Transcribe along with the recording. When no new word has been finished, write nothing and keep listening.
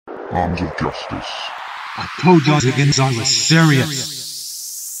arms of justice. I told you again I was serious.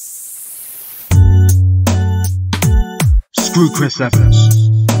 Screw Chris Evans.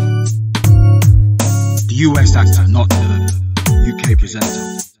 The US actor, not the UK presenter.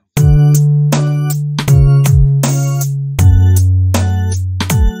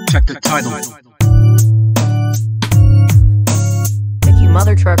 Check the title. If you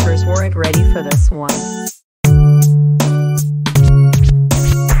mother truckers weren't ready for this one.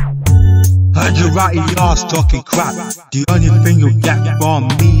 Heard you right in your ass talking crap. The only thing you'll get from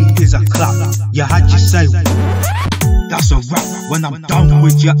me is a clap. You had you say, that's a wrap. When I'm done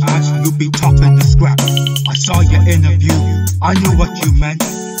with your ass, you'll be topping the scrap. I saw your interview, I knew what you meant.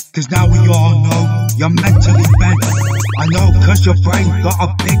 Cause now we all know you're mentally bent. I know cause your brain got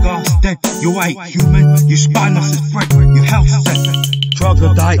a big ass dent. You ain't human, you spineless as frick, you health set.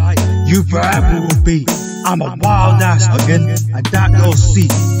 Troglodyte, you forever will be. I'm a wild ass again, and that you'll see.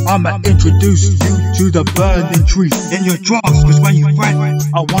 I'ma introduce you to the burning tree in your drawers, cause when you friend,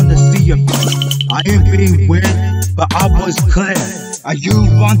 I wanna see you. I ain't being weird, but I was clear. And you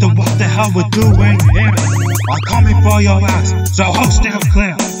wonder what the hell we're doing here. I'm coming for your ass, so hold still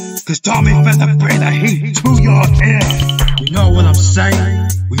clear. Cause Tommy finna bring the heat to your ear. You know what I'm saying?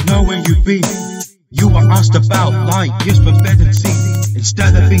 We know where you be. You were asked about Lightyear's forbidden sea.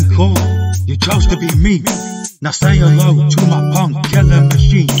 Instead of being cool, you chose to be me. Now say hello to my punk killing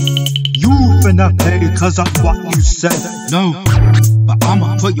machine. You finna pay cause of what you said. No, but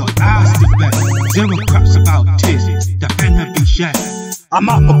I'ma put your ass to bed. Zero craps about tears that finna be shed. I'm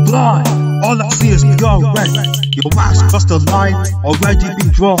up a blind, all I see is pure red. Your ass crossed the line, already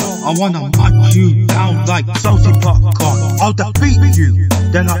been drawn. I wanna munch you down like salty popcorn. I'll defeat you,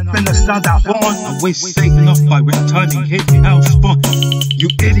 then I finna stand that horn and waste Satan off by returning his hell spawn.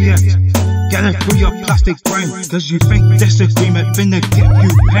 You idiot, get it through your plastic brain. Cause you think disagreement finna give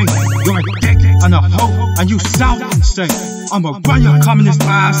you pain. You're a dick and a hoe, and you sound insane. I'ma run your communist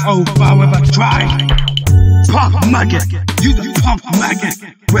ass over if I try. Punk maggot, you the punk maggot,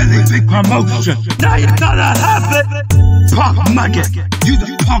 really big promotion, now you gotta have it. Punk maggot, you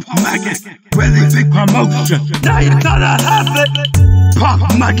the punk maggot, really big promotion, now you gotta have it. Punk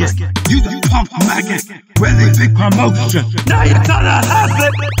maggot, you the punk maggot, really big promotion, now you gotta have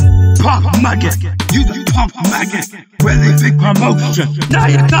it. Punk maggot, you the punk maggot, really big promotion, now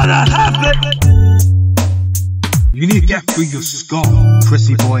you gotta have it. You need to get through your skull,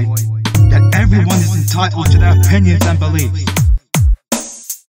 Chrissy boy, that everyone is entitled to their opinions and beliefs.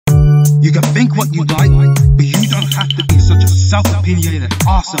 You can think what you like, but you don't have to be such a self-opinionated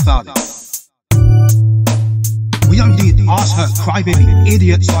arse about it. We don't need arse-hurt crybaby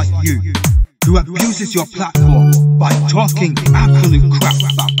idiots like you, who abuses your platform by talking absolute crap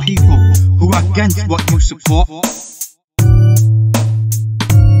about people who are against what you support.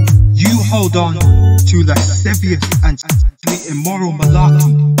 You hold on to lascivious and immoral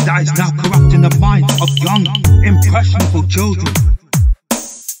malarkey that is now corrupting the minds of young, impressionable children.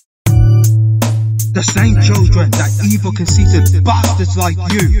 The same children that evil conceited bastards like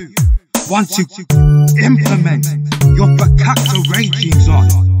you want to implement your facacta regimes on.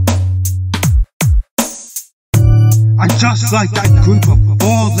 And just like that group of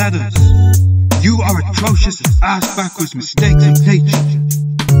 4 letters, you are atrocious ass backwards mistakes of nature.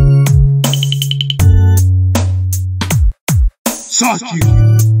 Sod you.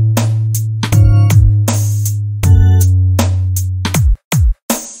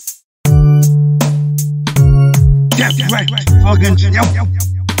 Get wrecked against you.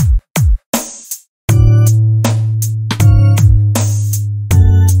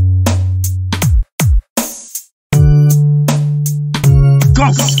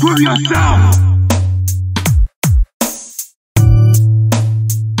 Go screw yourself.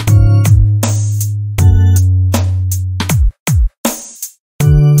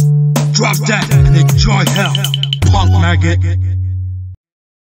 Drop that and enjoy hell, punk maggot.